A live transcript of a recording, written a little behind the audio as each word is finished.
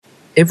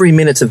Every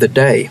minute of the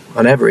day,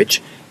 on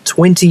average,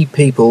 20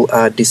 people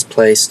are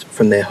displaced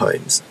from their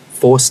homes,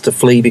 forced to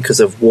flee because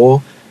of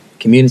war,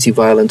 community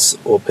violence,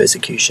 or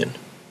persecution.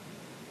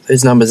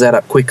 Those numbers add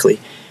up quickly.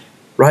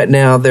 Right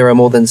now, there are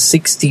more than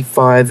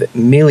 65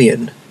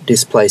 million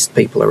displaced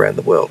people around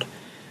the world.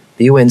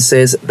 The UN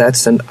says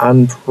that's an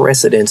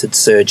unprecedented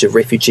surge of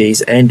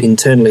refugees and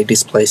internally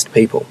displaced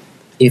people.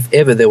 If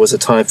ever there was a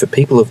time for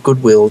people of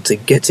goodwill to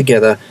get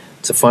together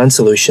to find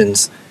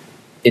solutions,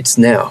 it's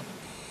now.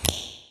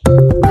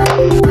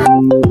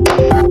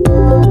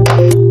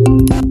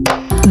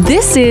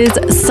 This is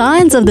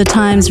Signs of the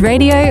Times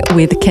Radio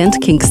with Kent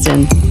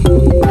Kingston.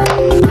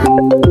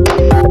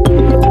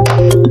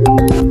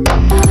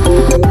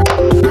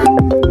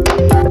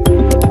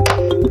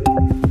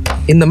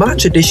 In the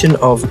March edition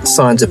of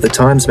Signs of the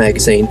Times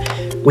magazine,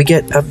 we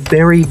get a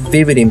very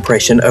vivid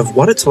impression of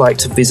what it's like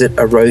to visit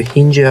a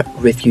Rohingya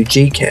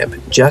refugee camp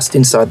just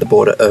inside the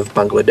border of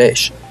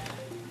Bangladesh.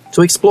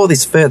 To explore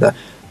this further,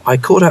 I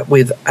caught up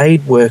with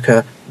aid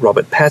worker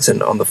Robert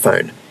Patton on the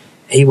phone.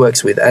 He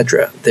works with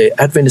ADRA, the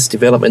Adventist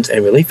Development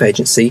and Relief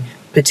Agency,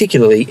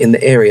 particularly in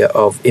the area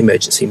of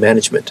emergency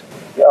management.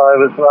 I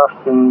was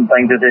last in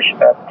Bangladesh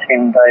about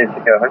 10 days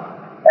ago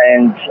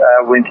and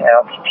went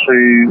out to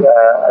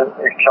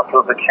a couple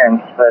of the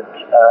camps that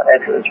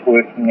ADRA is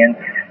working in.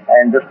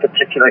 And this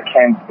particular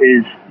camp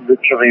is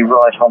literally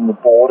right on the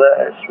border.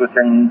 It's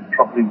within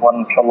probably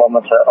 1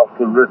 kilometre of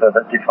the river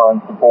that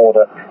defines the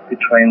border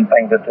between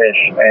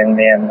Bangladesh and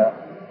Myanmar.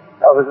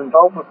 I was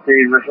involved with the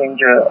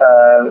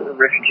Rohingya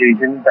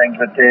refugees in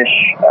Bangladesh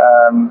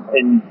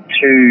in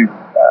two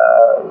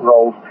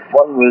roles.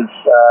 One was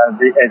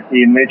as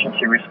the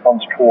emergency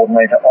response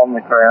coordinator on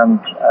the ground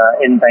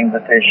in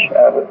Bangladesh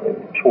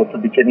towards the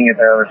beginning of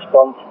our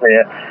response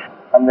there.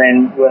 And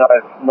then when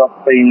I've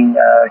not been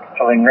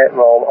filling that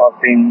role, I've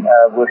been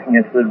working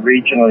as the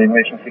regional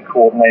emergency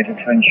coordinator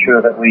to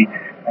ensure that we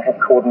have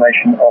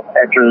coordination of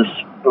ADRA's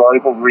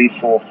global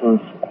resources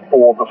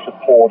for the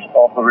support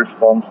of the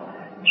response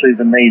to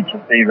the needs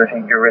of the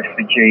Rohingya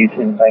refugees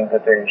in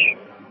Bangladesh.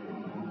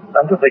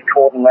 Under the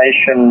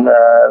coordination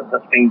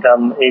that's being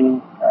done in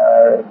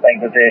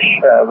Bangladesh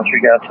with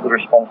regard to the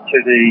response to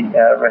the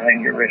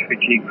Rohingya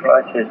refugee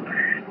crisis,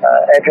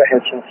 ADRA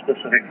has some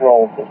specific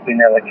roles that's been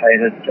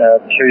allocated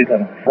to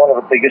them. One of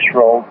the biggest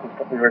roles is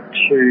that there are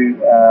two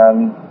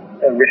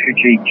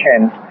refugee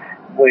camps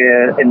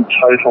where in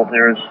total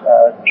there is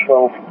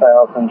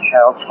 12,000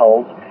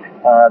 households.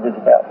 There's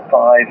about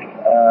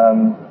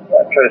 5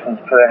 persons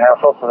per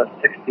household, so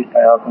that's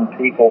 60,000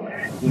 people.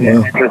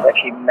 Yeah. ADRA is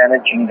actually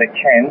managing the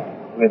camp,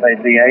 where they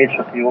liaise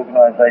with the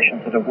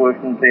organisations that are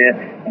working there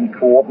and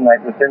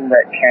coordinate within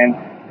that camp,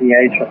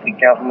 liaise with the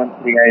government,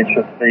 liaise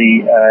with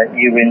the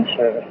UN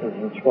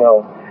services as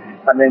well.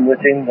 And then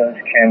within those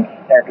camps,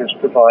 ADRA is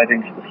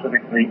providing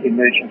specifically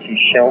emergency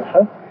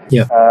shelter.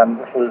 Yeah.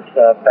 This is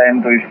a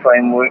bamboo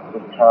framework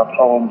with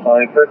tarpaulins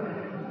over it.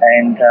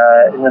 And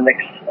in the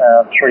next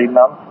 3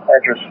 months,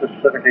 ADRA is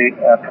specifically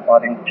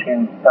providing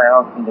 10,000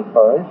 of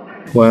those.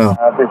 Wow.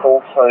 There's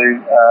also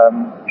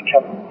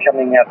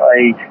coming up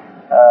a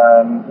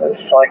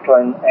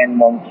cyclone and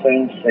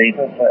monsoon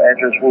season, so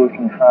ADRA is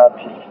working hard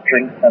to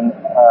strengthen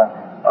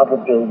other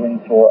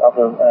buildings or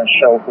other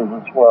shelters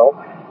as well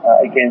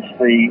against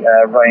the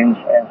rains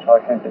and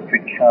cyclones that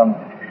could come.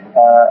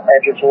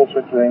 ADRA is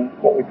also doing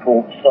what we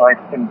call site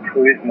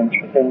improvements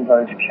within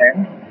those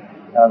camps.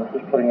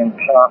 This is putting in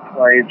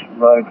pathways,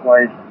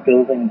 roadways,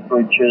 building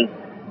bridges,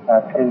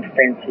 putting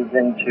fences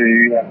in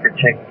to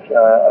protect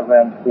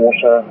around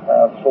water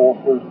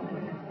sources,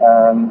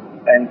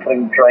 and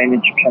putting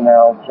drainage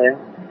canals in.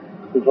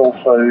 There's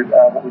also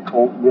what we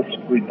call risk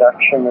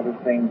reduction that is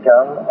being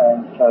done,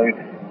 and so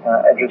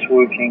ADRA is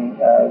working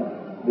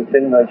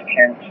within those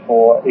camps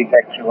for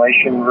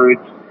evacuation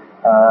routes,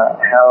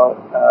 how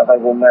they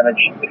will manage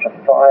if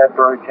a fire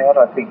broke out.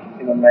 I think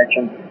you can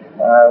imagine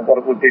what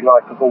it would be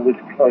like with all this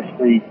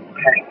closely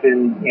packed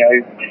in,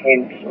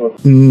 tents or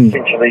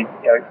essentially,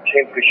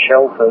 temporary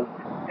shelters,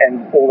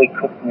 and all the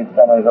cooking is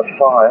done over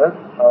fires.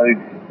 So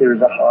there is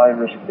a high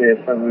risk there.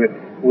 So we're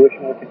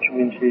working with the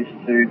communities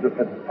to look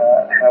at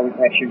how we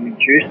can actually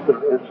reduce the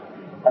risk,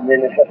 and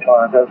then if a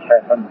fire does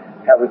happen,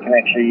 how we can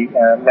actually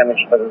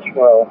manage that as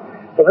well.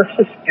 So this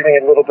is giving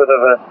a little bit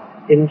of an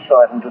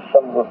insight into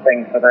some of the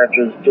things that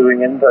ADRA is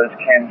doing in those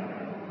camps,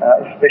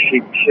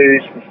 especially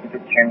two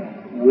specific camps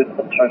with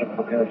a total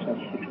population of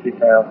 60,000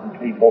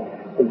 people,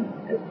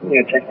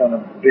 taking on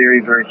a very,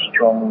 very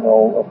strong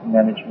role of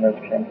managing those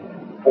camps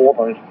for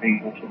those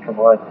people to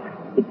provide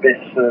the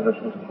best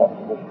services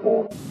possible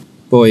for them.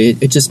 Boy,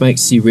 it just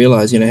makes you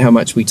realise, how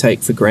much we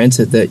take for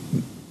granted that,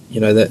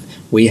 that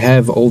we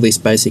have all this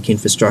basic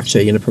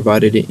infrastructure,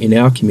 provided in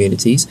our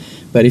communities.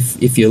 But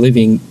if you're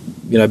living,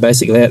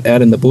 basically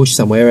out in the bush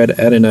somewhere,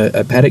 out in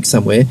a paddock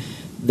somewhere,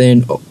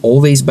 then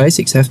all these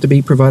basics have to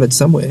be provided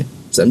somewhere,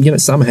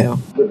 somehow.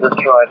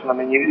 That's right. I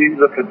mean, you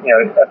look at,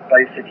 a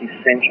basic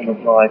essential of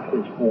life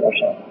is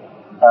water.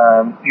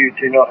 You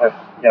do not have,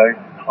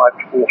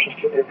 piped water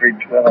to every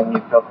dwelling.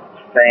 You've got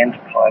stand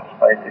pipes,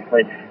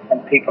 basically,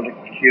 and people are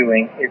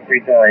queuing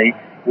every day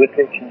with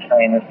their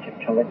containers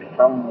to collect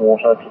some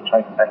water to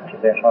take back to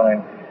their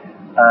home.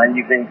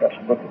 You've then got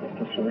to look at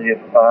the facility of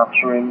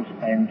bathrooms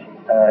and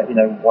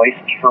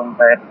waste from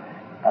that.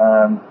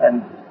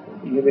 And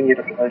when you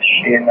look at those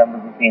sheer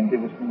numbers again, there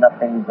was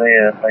nothing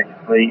there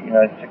basically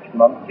 6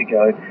 months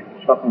ago.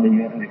 Suddenly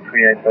you're having to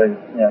create those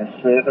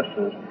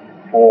services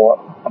for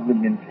 1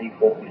 million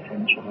people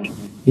essentially.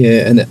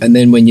 Yeah, and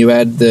then when you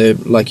add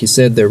like you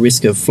said, the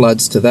risk of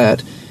floods to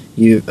that,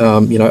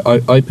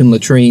 open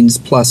latrines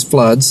plus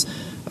floods,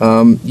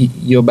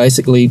 you're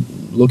basically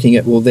looking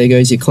at, well, there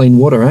goes your clean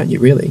water, aren't you,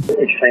 really?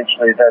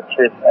 Essentially, that's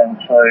it. And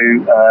so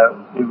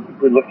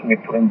we're looking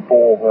at putting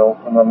bore wells,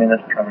 and I mean,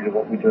 that's primarily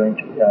what we're doing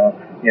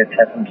to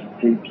tap into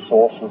deep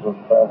sources of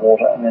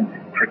water and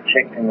then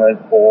protecting those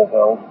bore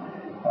wells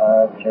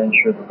to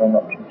ensure that they're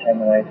not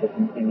contaminated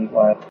in any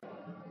way.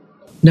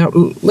 Now,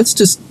 let's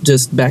just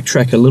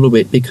backtrack a little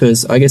bit,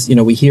 because I guess,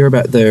 we hear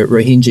about the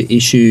Rohingya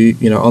issue,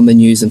 on the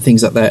news and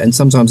things like that, and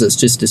sometimes it's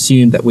just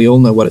assumed that we all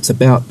know what it's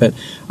about, but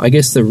I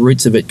guess the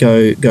roots of it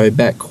go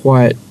back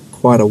quite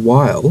a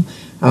while.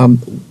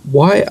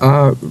 Why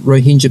are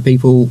Rohingya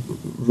people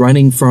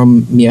running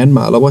from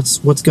Myanmar? Like,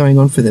 what's going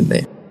on for them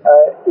there?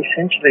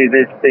 Essentially,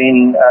 there's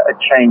been a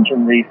change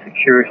in the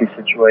security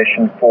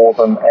situation for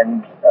them,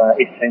 and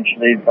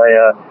essentially they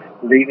are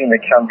leaving the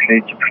country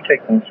to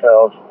protect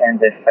themselves and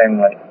their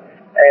family.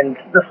 And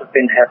this has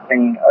been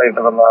happening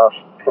over the last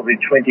probably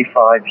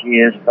 25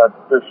 years, but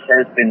this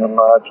has been the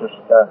largest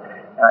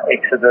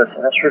exodus,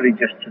 and it's really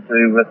just to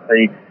do with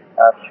the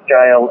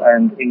scale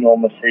and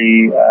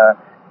enormity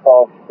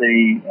of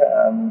the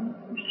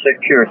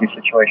security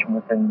situation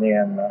within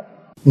Myanmar.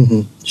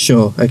 Mm-hmm.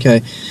 Sure. Okay.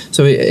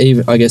 So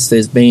I guess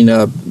there's been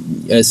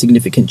a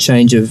significant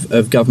change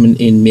of government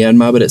in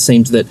Myanmar, but it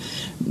seems that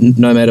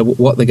no matter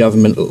what the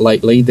government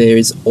lately, there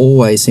is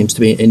always seems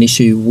to be an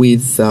issue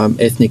with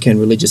ethnic and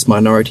religious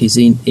minorities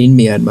in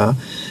Myanmar.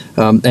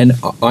 And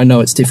I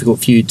know it's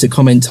difficult for you to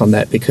comment on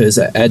that, because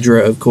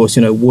ADRA, of course,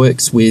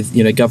 works with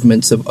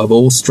governments of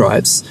all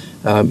stripes,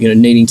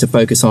 needing to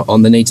focus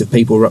on the needs of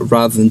people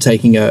rather than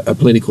taking a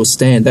political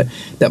stand.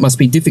 That must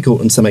be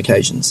difficult on some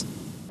occasions.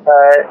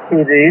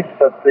 It is,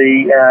 but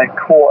the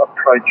core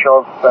approach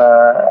of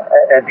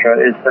ADRA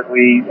is that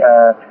we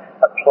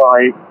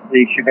apply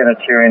the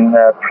humanitarian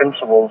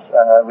principles,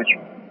 which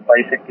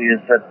basically is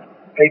that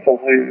people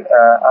who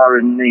are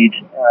in need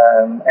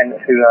and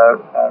who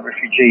are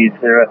refugees,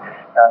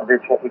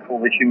 there's what we call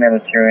the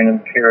humanitarian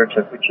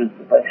imperative, which is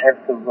that they have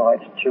the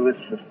right to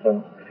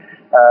assistance.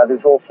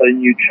 There's also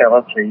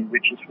neutrality,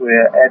 which is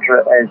where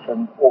ADRA as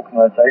an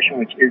organisation,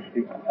 which is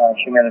the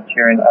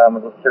humanitarian arm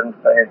of the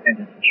Seventh-day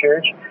Adventist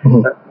Church,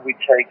 that we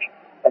take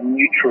a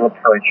neutral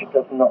approach. It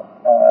does not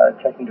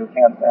take into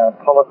account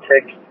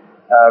politics,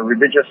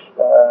 religious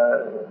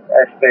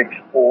aspects,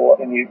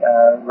 or any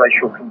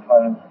racial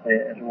components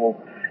there at all.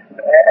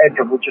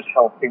 ADRA will just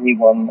help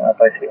anyone,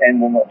 basically,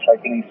 and will not take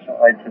any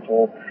sides at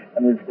all.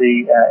 And there's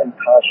the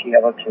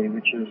impartiality,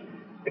 which is,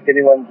 if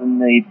anyone's in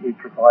need, we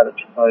provide it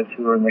to those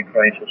who are in the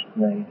greatest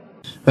need.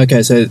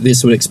 Okay, so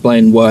this would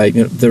explain why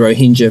the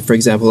Rohingya, for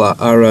example,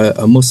 are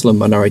a Muslim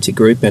minority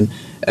group, and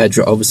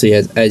ADRA, obviously,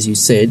 as you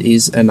said,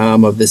 is an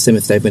arm of the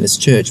Seventh-day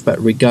Adventist Church. But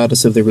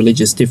regardless of the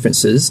religious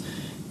differences,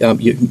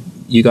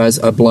 you guys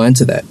are blind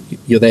to that.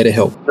 You're there to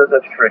help.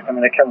 That's correct. I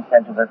mean, it comes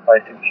down to that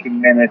basic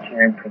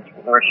humanitarian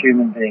principle. They're a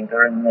human being.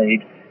 They're in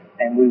need,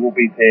 and we will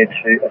be there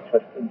to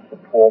assist and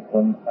support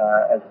them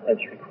as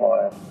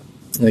required.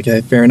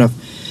 Okay, fair enough.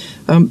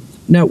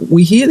 Now,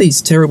 we hear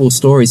these terrible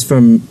stories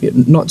from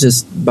not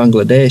just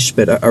Bangladesh,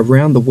 but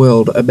around the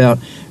world about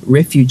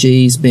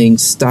refugees being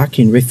stuck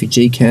in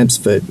refugee camps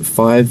for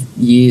 5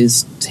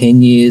 years,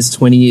 10 years,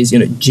 20 years,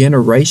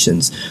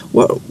 generations.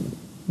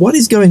 What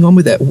is going on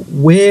with that?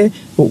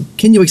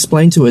 Can you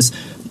explain to us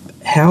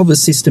how the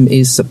system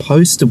is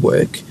supposed to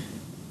work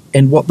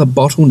and what the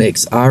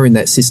bottlenecks are in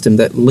that system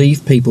that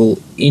leave people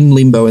in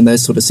limbo in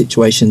those sort of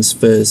situations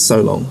for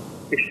so long?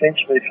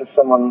 Essentially, for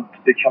someone to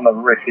become a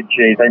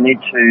refugee, they need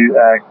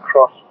to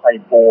cross a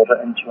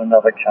border into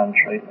another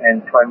country,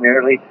 and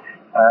primarily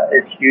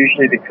it's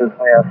usually because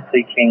they are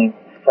seeking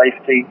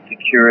safety,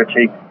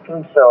 security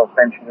for themselves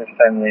and for their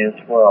family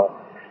as well.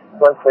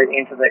 Once they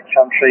enter that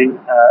country,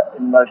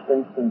 in most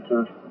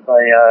instances,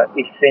 they are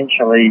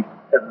essentially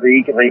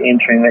illegally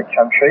entering that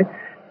country,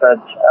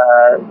 but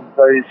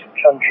those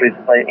countries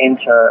that they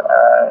enter,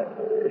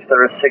 if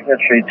they're a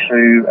signatory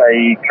to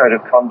a code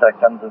of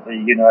conduct under the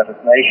United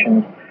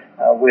Nations,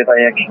 where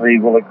they actually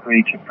will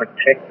agree to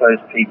protect those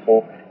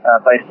people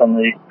based on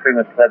the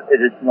premise that it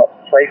is not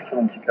safe for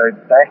them to go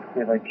back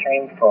where they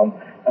came from,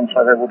 and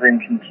so they will then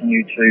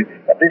continue to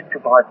at least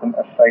provide them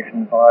a safe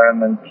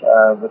environment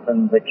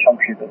within the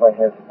country that they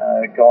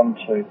have gone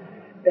to.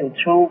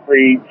 Until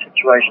the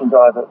situation's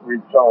either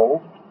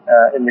resolved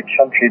in the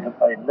country that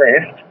they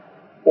left,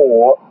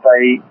 or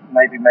they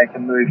maybe make a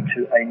move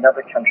to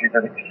another country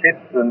that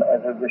accepts them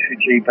as a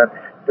refugee but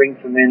brings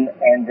them in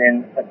and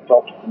then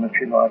adopts them, if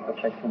you like, or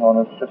takes them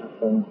on as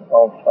citizens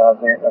of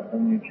the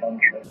new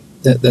country.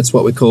 That's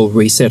what we call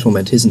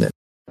resettlement, isn't it?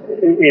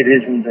 It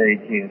is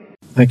indeed, yes.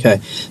 Okay,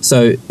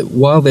 so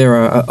while there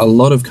are a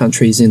lot of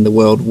countries in the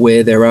world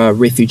where there are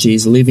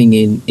refugees living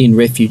in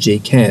refugee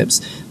camps,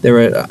 there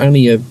are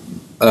only a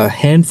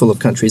handful of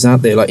countries,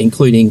 aren't there, like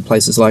including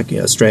places like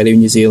Australia,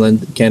 New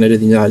Zealand, Canada,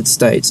 the United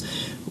States,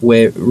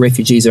 where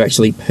refugees are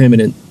actually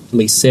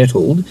permanently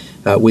settled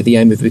with the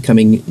aim of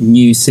becoming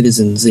new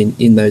citizens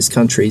in those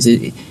countries.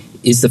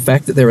 Is the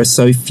fact that there are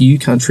so few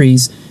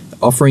countries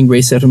offering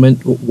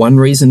resettlement one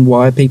reason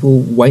why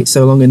people wait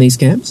so long in these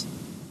camps?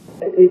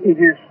 It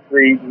is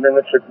the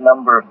limited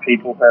number of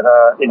people that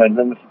are,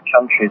 limited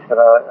countries that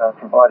are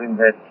providing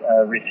that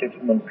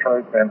resettlement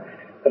program,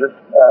 but it's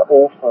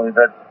also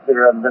that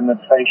there are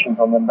limitations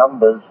on the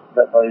numbers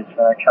that those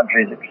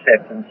countries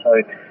accept. And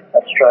so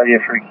Australia,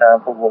 for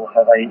example, will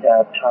have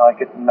a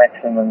target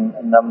maximum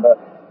number,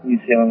 New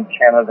Zealand,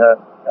 Canada,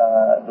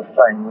 the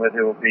same, where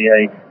there will be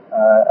a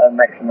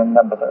maximum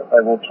number that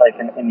they will take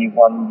in any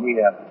 1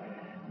 year.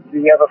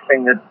 The other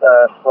thing that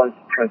slows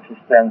the process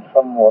down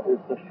somewhat is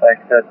the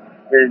fact that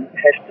there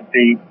has to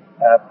be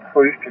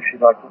proof, if you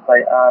like, that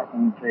they are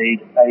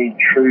indeed a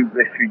true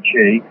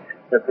refugee,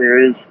 that there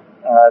is,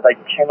 they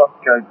cannot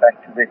go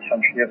back to their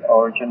country of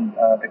origin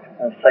because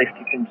of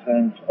safety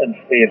concerns and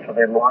fear for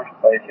their life,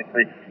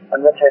 basically.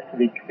 And that has to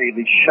be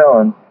clearly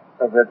shown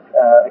so that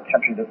a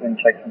country that then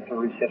takes them for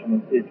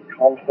resettlement is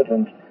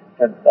confident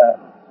that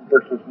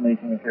this is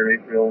meeting a very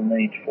real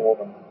need for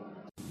them.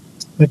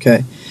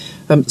 Okay.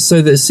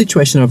 So the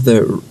situation of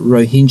the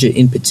Rohingya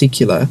in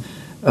particular,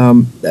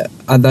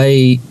 are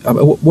they?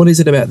 What is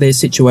it about their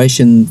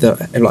situation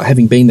that, like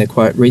having been there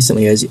quite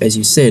recently, as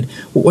you said,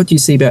 what do you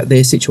see about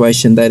their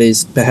situation that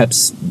is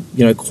perhaps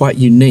quite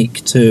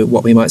unique to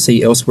what we might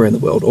see elsewhere in the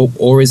world,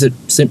 or is it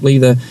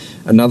simply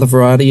another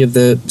variety of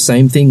the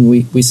same thing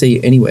we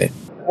see anywhere?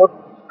 What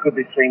could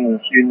be seen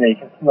as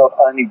unique? It's not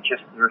only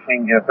just the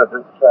Rohingya, but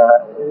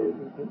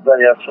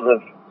they are sort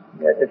of.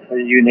 It's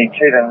unique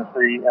to them is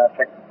the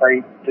fact that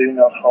they do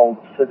not hold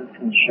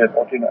citizenship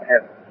or do not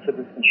have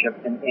citizenship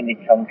in any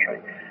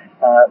country.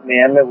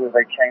 Myanmar, where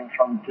they came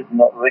from, did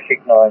not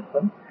recognise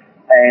them,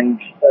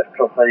 and of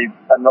course they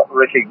are not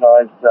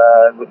recognised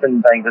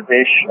within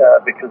Bangladesh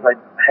because they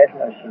have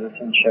no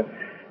citizenship.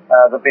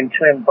 They've been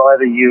termed by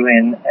the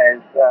UN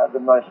as the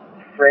most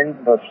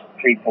friendless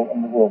people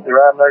in the world. There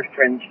are no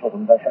friends for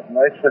them. They have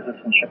no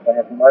citizenship. They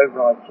have no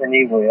rights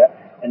anywhere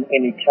in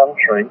any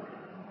country.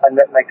 And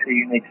that makes a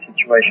unique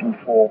situation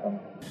for them.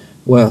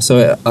 Wow,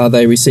 so are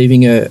they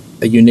receiving a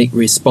unique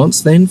response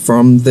then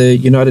from the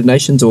United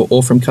Nations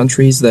or from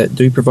countries that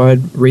do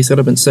provide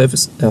resettlement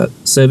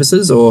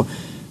services, or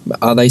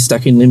are they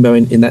stuck in limbo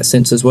in that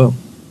sense as well?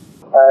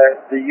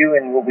 The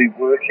UN will be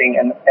working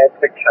and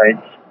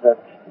advocates that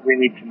we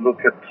need to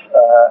look at,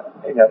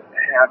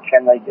 how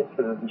can they get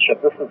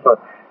citizenship. This is a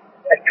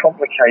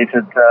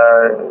complicated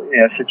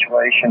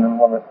situation, and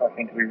one that I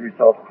think we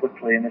resolve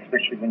quickly, and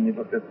especially when you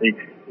look at the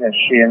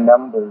sheer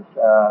numbers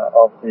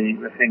of the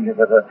Rohingya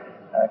that are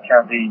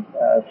currently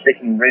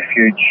seeking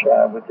refuge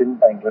within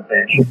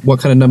Bangladesh. What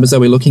kind of numbers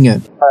are we looking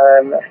at?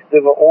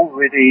 There were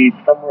already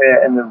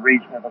somewhere in the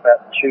region of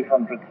about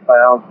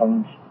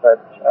 200,000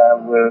 that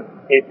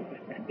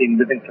had been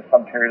living for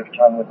some period of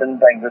time within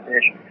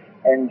Bangladesh,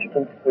 and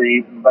since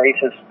the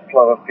latest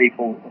flow of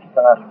people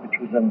started, which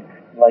was in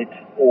late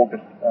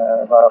August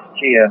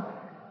last year,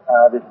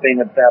 there's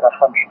been about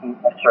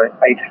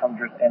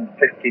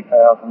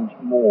 850,000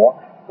 more,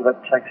 so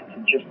that takes it to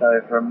just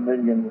over 1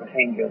 million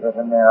Rohingya that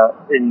are now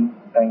in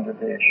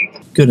Bangladesh.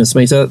 Goodness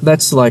me, so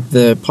that's like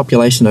the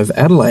population of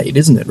Adelaide,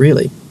 isn't it,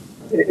 really?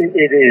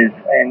 It is,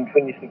 and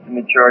when you think the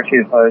majority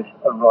of those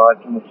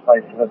arrived in the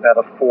space of about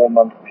a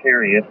 4-month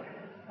period,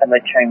 and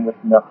they came with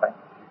nothing.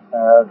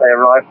 They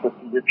arrived with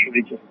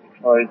literally just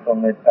clothes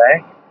on their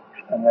back,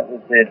 and that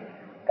was it.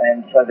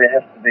 And so there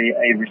has to be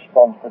a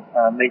response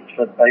that meets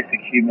the basic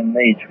human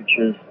needs, which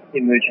is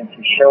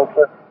emergency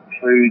shelter,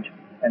 food,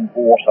 and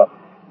water.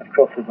 Of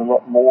course, there's a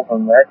lot more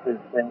than that. There's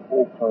then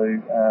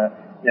also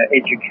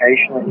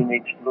education that you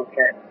need to look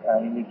at.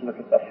 You need to look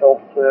at the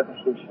health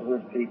services for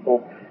those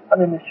people. And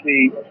there needs to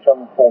be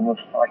some form of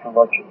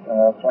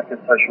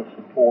psychosocial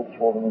support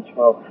for them as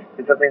well,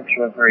 because they've been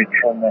through a very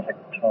traumatic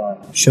time.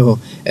 Sure.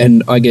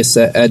 And I guess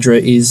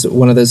ADRA is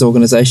one of those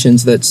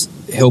organisations that's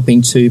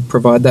helping to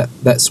provide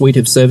that suite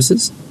of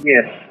services?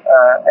 Yes.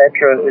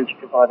 ADRA is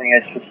providing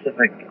a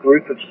specific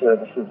group of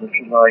services, if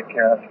you like,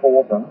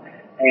 for them,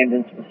 and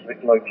in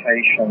specific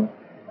locations.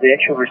 The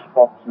actual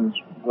response is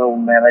well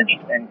managed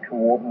and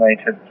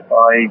coordinated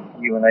by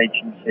UN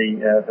agency,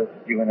 the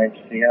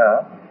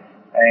UNHCR,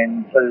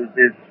 and so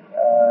there's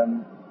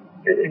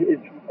it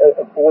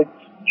avoids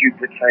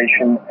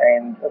duplication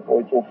and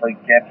avoids also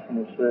gaps in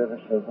the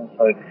services, and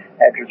so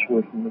ADRA's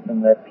working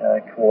within that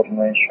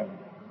coordination.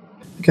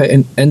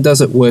 Okay, and does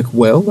it work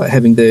well, like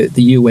having the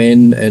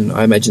UN and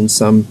I imagine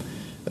some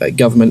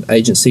government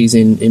agencies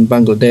in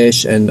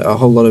Bangladesh and a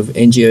whole lot of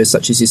NGOs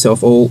such as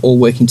yourself all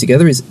working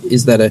together?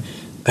 Is that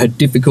a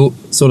difficult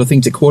sort of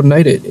thing to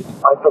coordinate it?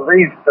 I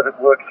believe that it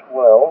works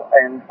well.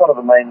 And one of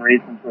the main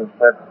reasons is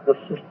that the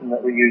system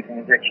that we're using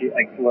is actually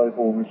a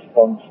global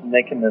response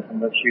mechanism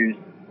that's used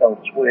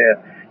elsewhere,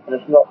 and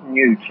it's not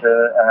new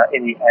to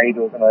any aid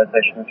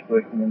organisation that's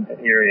working in the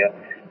area.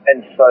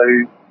 And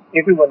so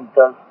everyone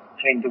does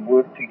tend to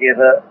work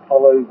together,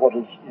 follow what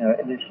is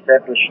an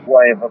established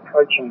way of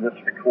approaching this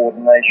for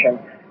coordination,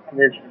 and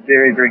there's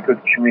very, very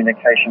good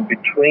communication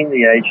between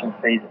the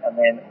agencies, and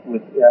then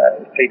with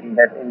feeding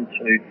that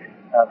into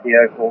the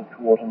overall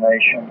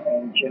coordination.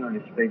 And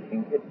generally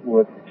speaking, it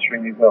works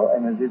extremely well,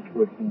 and it is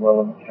working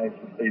well in the case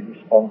of the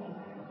response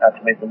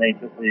to meet the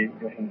needs of the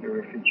Rohingya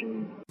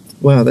refugees.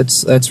 Wow,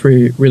 that's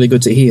really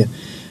good to hear.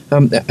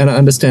 And I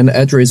understand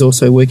ADRA is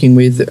also working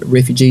with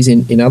refugees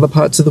in other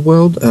parts of the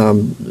world,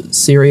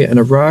 Syria and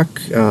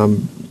Iraq.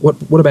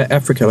 What about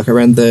Africa, like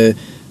around the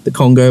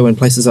Congo and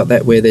places like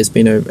that, where there's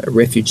been a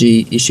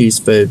refugee issues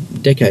for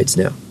decades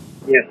now?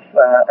 Yes,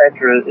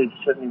 ADRA is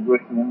certainly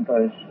working in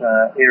those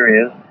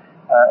areas.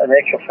 In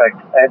actual fact,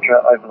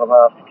 ADRA over the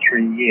last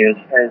 3 years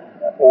has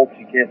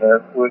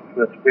altogether worked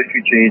with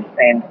refugees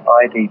and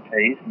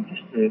IDPs, and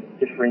just to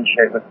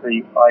differentiate with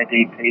the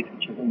IDPs,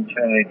 which is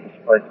internally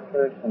displaced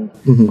persons,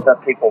 they're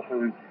people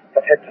who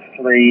have had to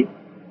flee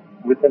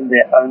within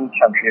their own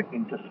country, have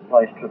been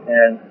displaced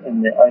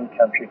in their own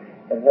country,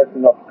 and have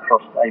not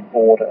crossed a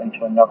border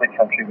into another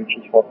country, which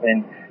is what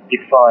then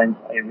defines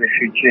a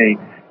refugee.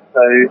 So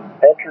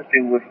ADRA has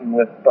been working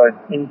with both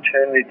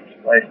internally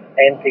displaced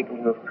and people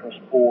who have crossed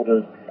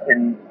borders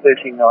in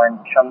 39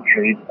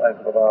 countries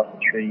over the last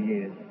 3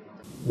 years.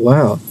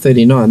 Wow,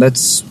 39. That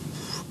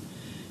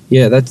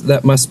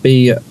must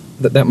be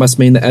that must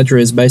mean that ADRA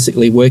is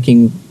basically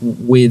working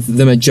with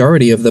the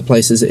majority of the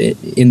places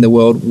in the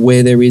world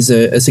where there is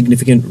a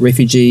significant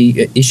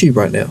refugee issue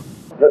right now.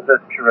 That's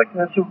correct.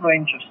 There's a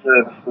range of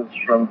services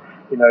from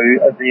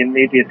the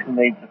immediate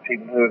needs of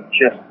people who have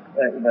just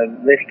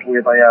left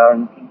where they are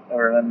and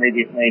are an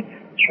immediate need,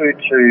 through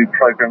to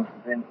programs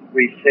that then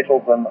resettle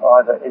them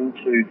either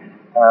into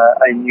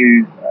a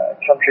new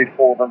country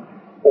for them,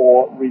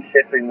 or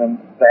resettling them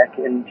back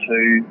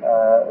into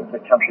the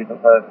country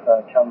that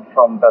they've come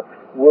from, but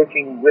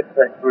working with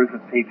that group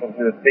of people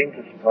who have been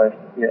displaced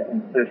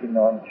in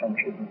 39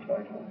 countries in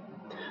total.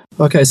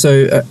 Okay,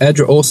 so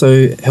ADRA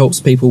also helps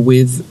people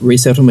with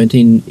resettlement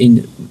in,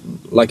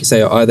 like you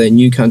say, either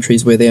new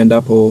countries where they end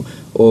up, or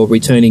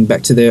returning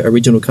back to their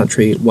original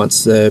country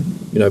once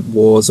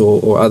wars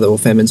or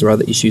famines or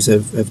other issues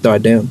have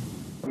died down.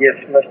 Yes,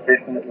 most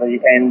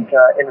definitely. And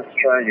in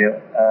Australia,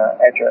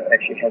 ADRA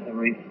actually has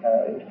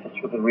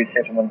assists with a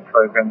resettlement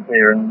program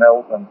there in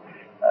Melbourne.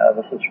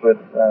 This is with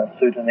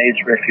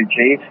Sudanese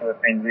refugees who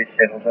have been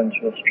resettled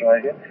into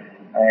Australia,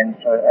 and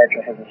so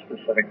ADRA has a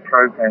specific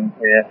program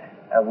there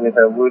where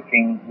they're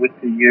working with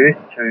the youth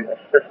to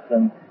assist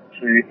them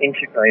to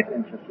integrate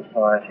into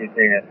society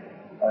there.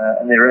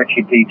 And there are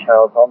actually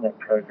details on that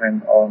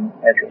program on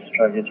ADRA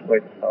Australia's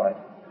website.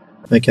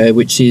 Okay,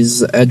 which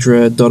is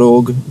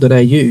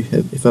adra.org.au,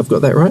 if I've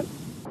got that right?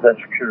 That's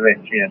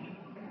correct, yes.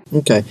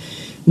 Okay.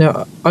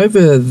 Now,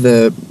 over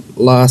the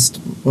last,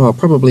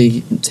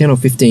 probably 10 or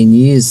 15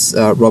 years,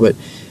 Robert,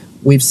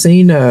 we've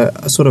seen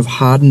a sort of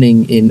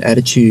hardening in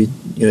attitude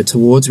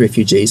towards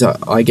refugees,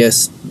 I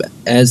guess,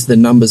 as the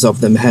numbers of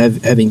them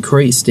have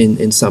increased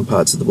in some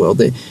parts of the world.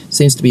 There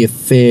seems to be a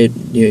fair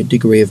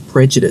degree of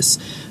prejudice.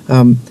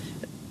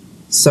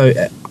 So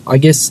I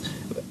guess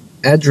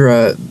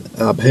ADRA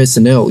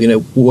personnel,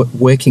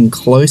 working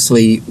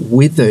closely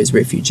with those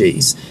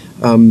refugees,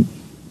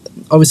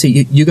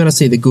 obviously you're going to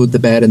see the good, the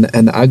bad, and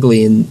the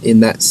ugly in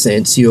that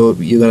sense. You're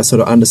going to sort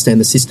of understand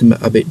the system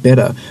a bit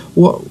better.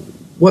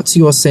 What's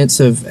your sense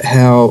of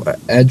how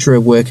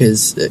ADRA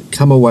workers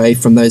come away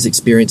from those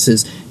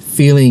experiences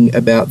feeling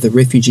about the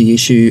refugee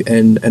issue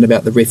and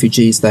about the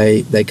refugees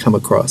they come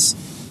across?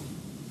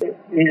 It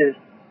is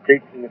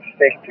deeply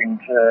affecting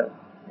to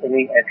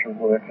any ADRA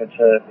worker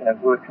to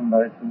work in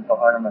those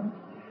environments.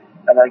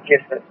 And I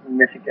guess that's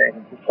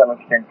mitigated to some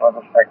extent by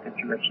the fact that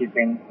you've actually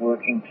been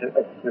working to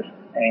assist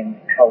and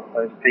help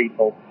those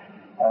people.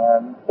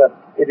 But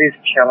it is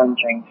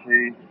challenging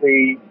to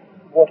see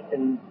what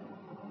in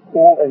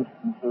all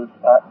instances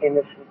are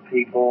innocent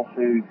people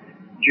who,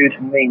 due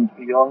to means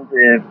beyond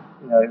their,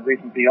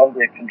 reason beyond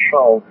their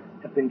control,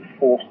 have been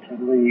forced to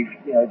leave,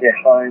 their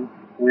home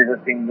where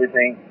they've been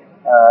living.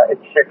 It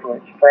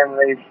separates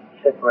families,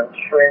 separates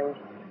friends,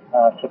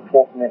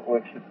 support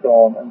networks have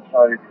gone, and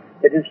so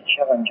it is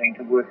challenging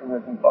to work in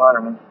those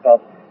environments.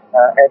 But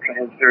ADRA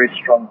has very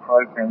strong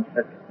programs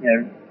that,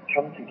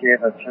 come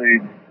together to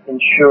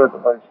ensure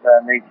that those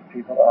needs of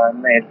people are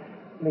met.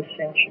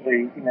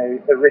 Essentially,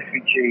 a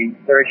refugee,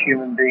 they're a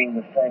human being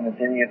the same as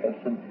any of us,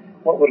 and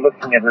what we're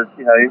looking at is,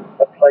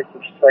 a place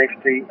of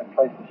safety, a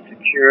place of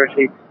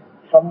security,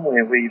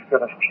 somewhere where you've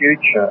got a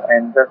future,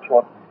 and that's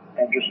what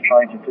ADRA's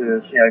trying to do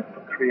is,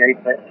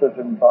 create that sort of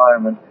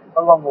environment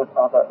along with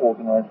other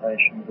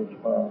organisations as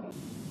well.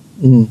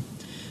 Mm.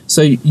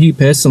 So you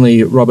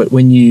personally, Robert,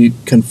 when you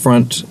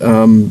confront,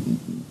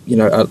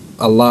 a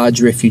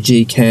large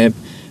refugee camp,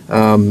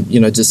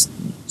 just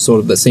sort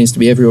of that seems to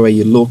be everywhere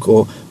you look,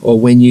 or or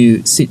when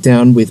you sit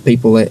down with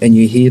people and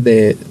you hear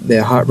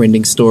their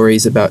heartrending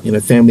stories about,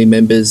 family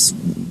members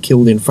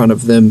killed in front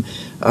of them,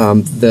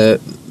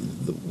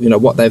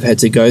 what they've had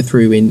to go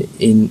through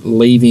in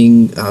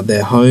leaving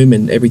their home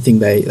and everything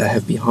they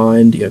have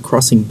behind,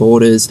 crossing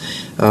borders,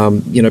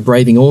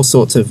 braving all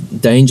sorts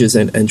of dangers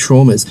and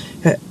traumas.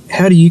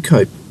 How do you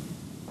cope?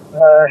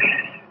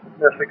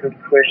 That's a good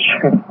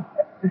question.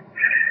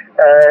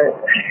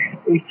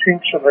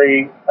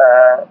 Essentially,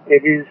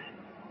 it is,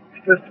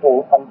 first of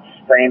all,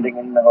 understanding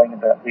and knowing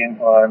about the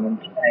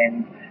environment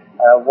and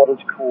what has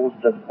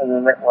caused it, and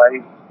in that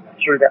way,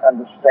 through that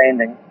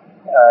understanding,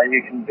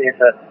 you can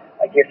better,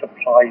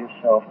 apply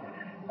yourself.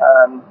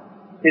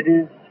 It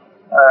is,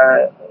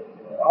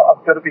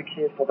 I've got to be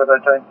careful that I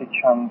don't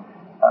become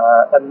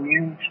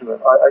immune to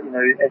it.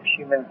 As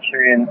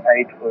humanitarian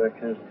aid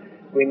workers,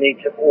 we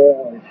need to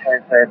always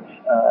have that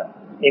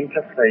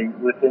empathy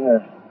within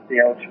us, be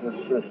able to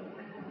assist.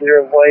 There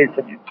are ways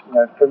that,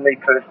 for me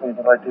personally,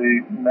 that I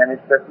do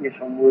manage that. If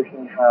I'm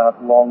working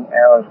hard, long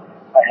hours,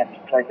 I have to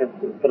take a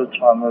bit of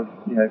time of,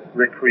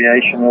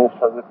 recreation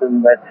also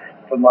within that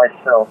for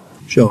myself.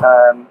 Sure.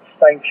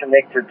 Staying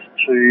connected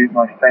to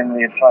my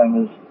family at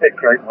home is a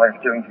great way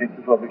of doing things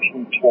as well. We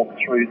can talk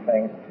through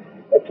things.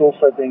 It's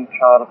also being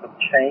part of a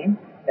team,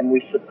 and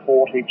we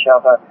support each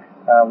other.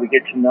 We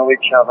get to know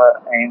each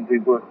other, and we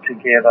work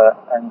together.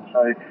 And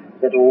so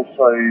that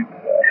also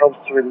helps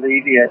to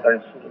alleviate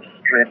those sort of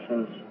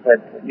stresses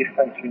that you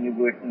face when you're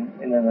working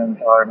in an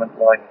environment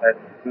like that.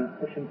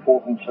 It's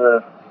important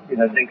to,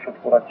 think of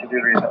what I said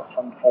earlier about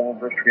some form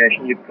of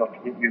recreation. You've got to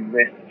get your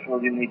rest as well.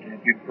 You need to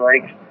have your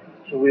breaks.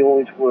 So we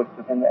always work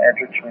within the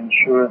ADRA to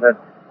ensure that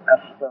our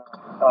staff,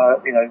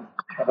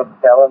 have a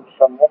balance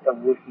somewhat. They're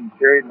working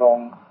very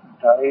long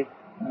days,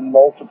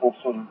 multiple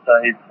sort of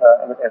days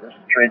at a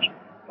stretch.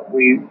 But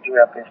we do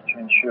our best to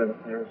ensure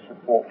that there is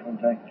support for them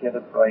to get a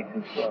break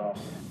as well.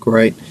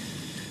 Great.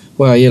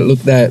 Well, yeah,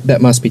 look,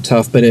 that must be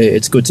tough, but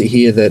it's good to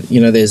hear that,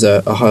 there's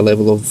a high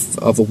level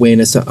of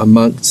awareness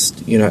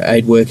amongst,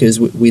 aid workers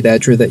with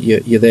ADRA, that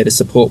you're there to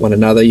support one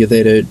another, you're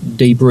there to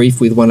debrief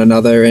with one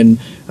another and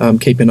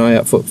keep an eye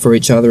out for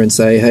each other and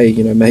say, hey,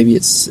 maybe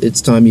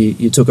it's time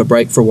you took a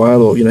break for a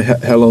while, or,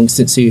 how long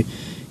since you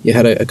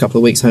had a couple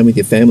of weeks home with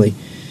your family.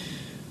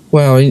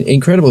 Wow,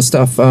 incredible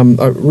stuff. I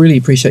really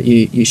appreciate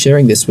you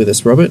sharing this with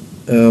us, Robert.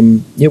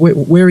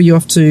 Where are you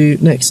off to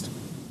next?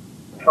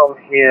 From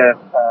here,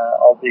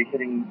 I'll be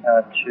heading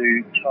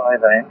to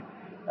Thailand.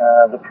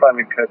 The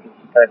primary purpose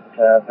of that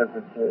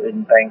visit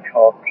in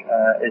Bangkok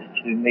is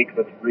to meet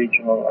with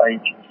regional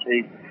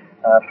agencies.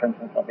 For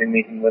instance, I'll be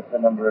meeting with a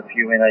number of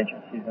UN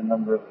agencies, a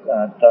number of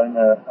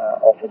donor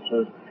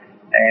officers,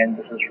 and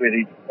this is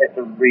really at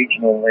the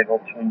regional level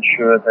to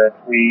ensure that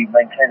we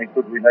maintain a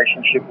good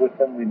relationship with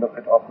them. We look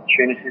at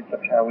opportunities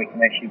of how we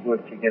can actually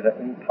work together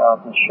in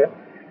partnership.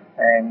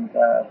 And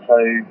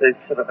so there's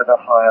sort of at a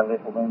higher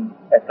level than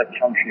at the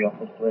country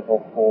office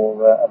level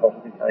for a lot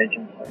of these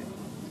agencies.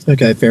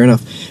 Okay, fair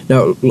enough.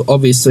 Now,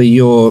 obviously,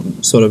 you're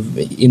sort of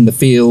in the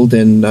field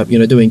and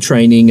doing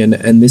training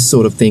and this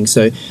sort of thing.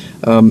 So,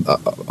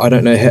 I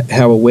don't know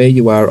how aware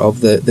you are of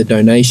the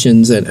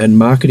donations and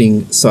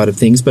marketing side of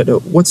things. But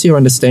what's your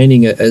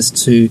understanding as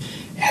to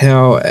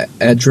how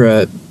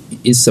ADRA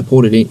is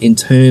supported in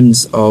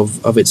terms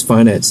of its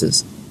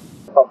finances?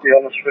 I'll be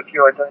honest with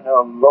you, I don't know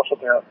a lot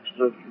about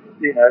sort of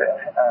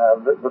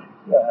the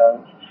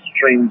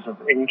streams of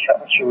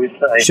income, shall we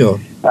say? Sure.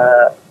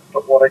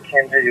 But what I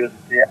can tell you is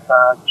there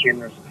are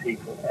generous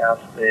people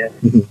out there.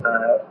 Mm-hmm.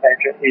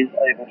 ADRA is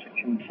able to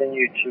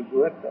continue to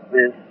work, but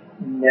there's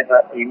never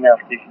enough.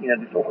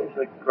 There's always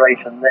a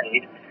greater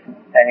need.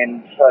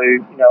 And so,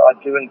 I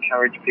do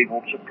encourage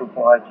people to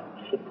provide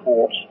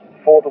support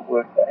for the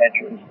work that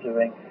ADRA is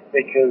doing,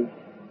 because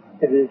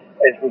it is,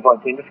 as we've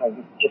identified,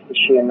 just the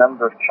sheer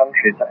number of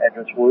countries that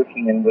ADRA is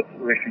working in with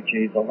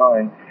refugees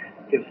alone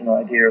gives an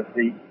idea of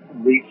the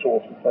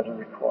resources that are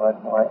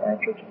required by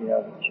ADRA to be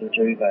able to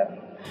do that.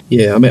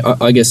 Yeah, I mean,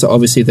 I guess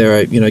obviously there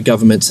are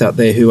governments out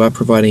there who are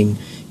providing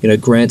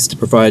grants to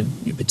provide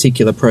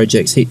particular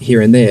projects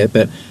here and there,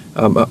 but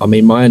I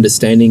mean, my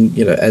understanding,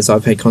 as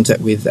I've had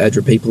contact with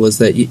ADRA people, is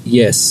that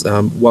yes,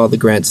 while the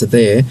grants are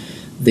there,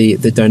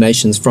 the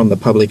donations from the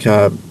public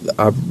are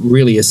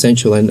really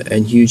essential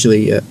and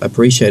hugely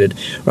appreciated.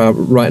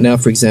 Right now,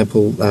 for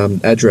example,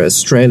 ADRA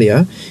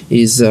Australia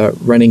is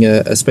running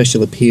a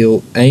special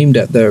appeal aimed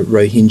at the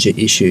Rohingya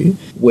issue,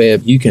 where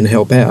you can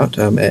help out,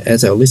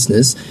 as our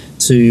listeners,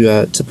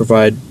 to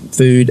provide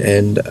food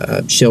and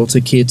shelter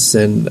kits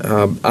and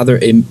other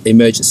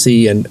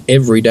emergency and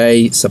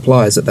everyday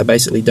supplies that they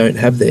basically don't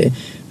have there,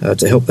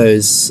 to help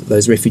those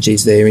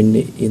refugees there in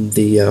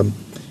the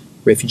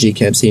refugee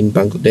camps in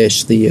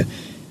Bangladesh. The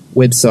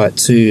website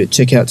to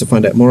check out to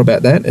find out more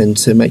about that and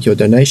to make your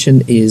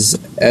donation is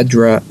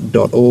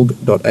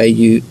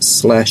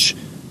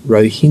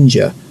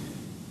adra.org.au/Rohingya,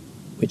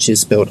 which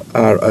is spelled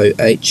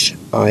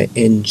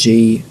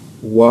ROHINGYA.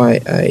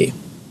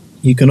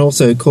 You can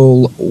also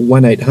call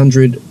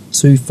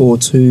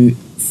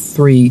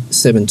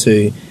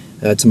 1-800-242-372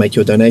 to make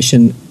your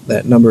donation.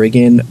 That number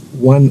again,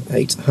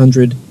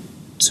 1800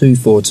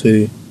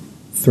 242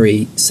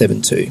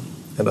 372.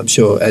 And I'm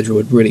sure ADRA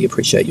would really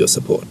appreciate your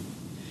support.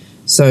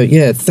 So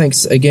yeah,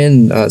 thanks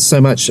again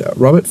so much,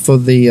 Robert, for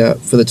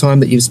the time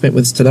that you've spent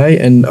with us today,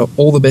 and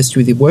all the best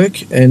with your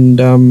work. And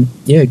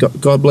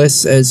God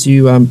bless as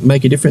you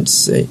make a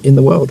difference in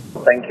the world.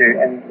 Thank you,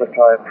 and look,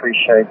 I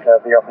appreciate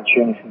the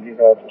opportunity for you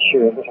guys to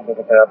share a little bit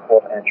about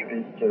what ADRA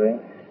is doing.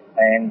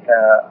 And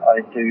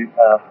I do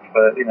ask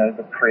for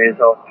the prayers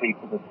of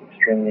people. That's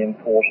extremely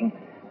important.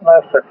 And I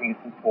also think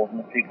it's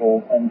important that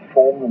people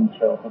inform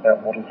themselves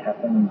about what has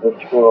happened in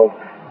this world,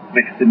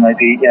 because there may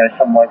be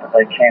some way that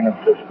they can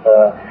assist,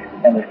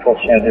 and of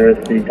course there is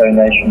the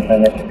donations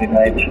that have to be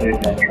made to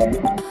ADRA.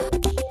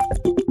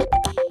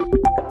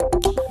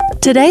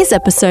 Today's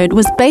episode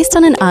was based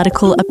on an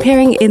article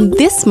appearing in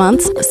this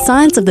month's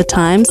Science of the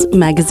Times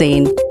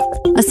magazine.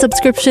 A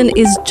subscription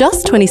is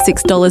just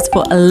 $26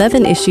 for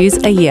 11 issues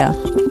a year.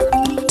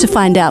 To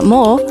find out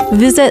more,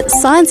 visit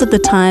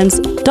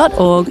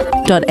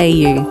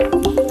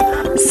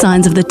scienceofthettimes.org.au.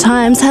 Signs of the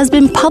Times has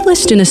been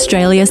published in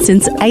Australia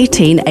since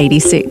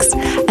 1886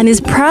 and is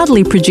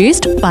proudly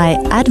produced by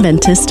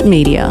Adventist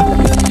Media.